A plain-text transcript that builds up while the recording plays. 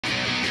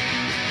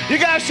You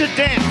guys should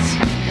dance.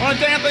 Want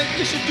to dance?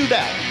 You should do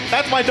that.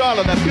 That's my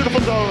daughter, that beautiful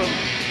daughter.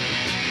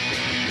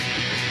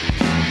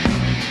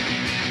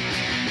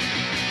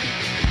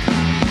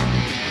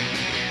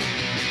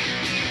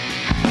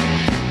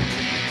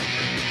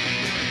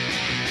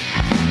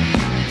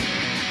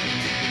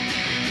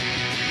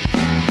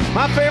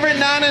 My favorite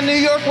night in New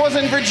York was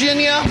in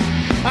Virginia.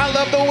 I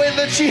love the way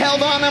that she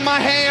held on to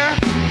my hair.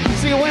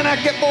 See, when I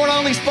get bored,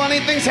 all these funny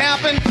things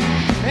happen.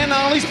 And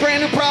all these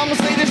brand new problems,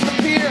 they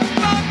disappear.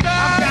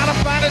 I've gotta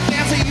find a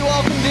dance that you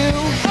all can do.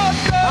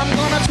 I'm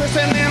gonna twist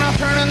and then I'll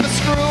turn in the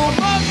screw.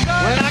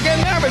 When I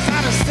get nervous,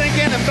 I just sink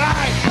in and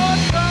bite.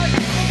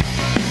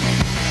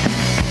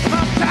 I'm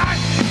uptight,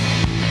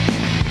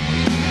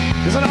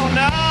 'cause I don't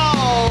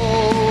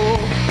know.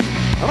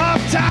 I'm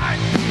uptight,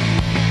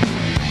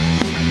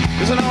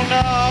 'cause I don't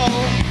know.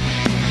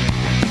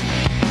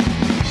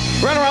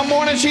 Right around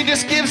morning, she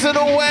just gives it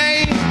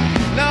away.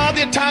 Now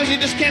other times you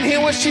just can't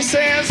hear what she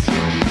says.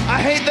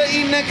 I hate the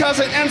evening 'cause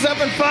it ends up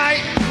in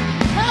fight.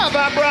 Have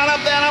I brought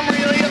up that I'm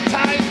really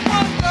uptight?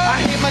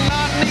 I hate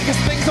monotony 'cause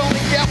things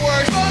only get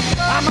worse.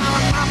 I'm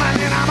on my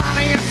mind and I'm on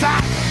the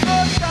inside.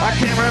 I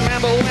can't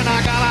remember when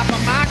I got off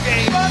of my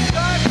game.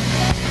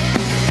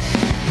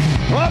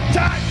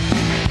 Uptight,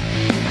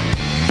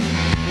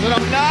 'cause I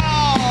don't know.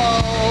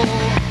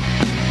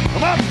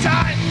 I'm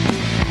uptight,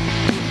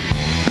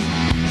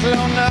 'cause I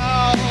don't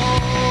know.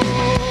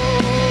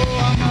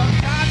 I'm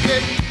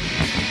uptight.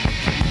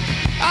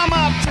 I'm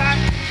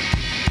uptight.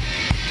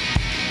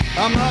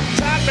 I'm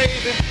uptight,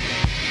 baby.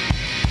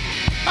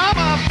 I'm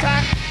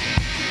uptight.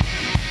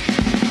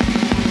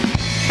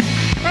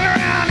 Run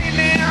around in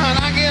there and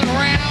I get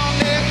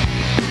around it.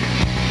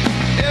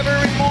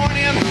 Every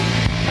morning,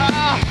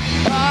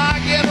 I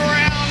get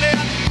around it.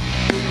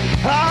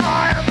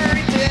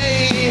 Every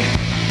day,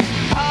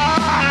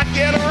 I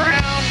get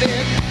around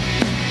it.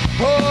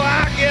 Oh,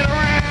 I get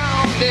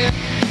around it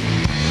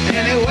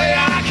any way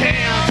I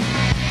can.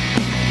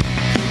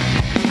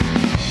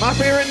 My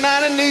favorite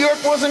night in New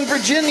York was in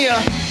Virginia.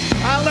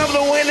 I love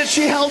the way that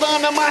she held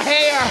on to my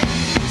hair.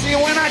 See,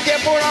 when I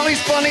get bored, all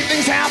these funny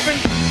things happen.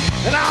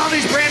 And all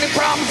these brand new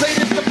problems, they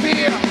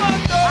disappear.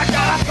 I got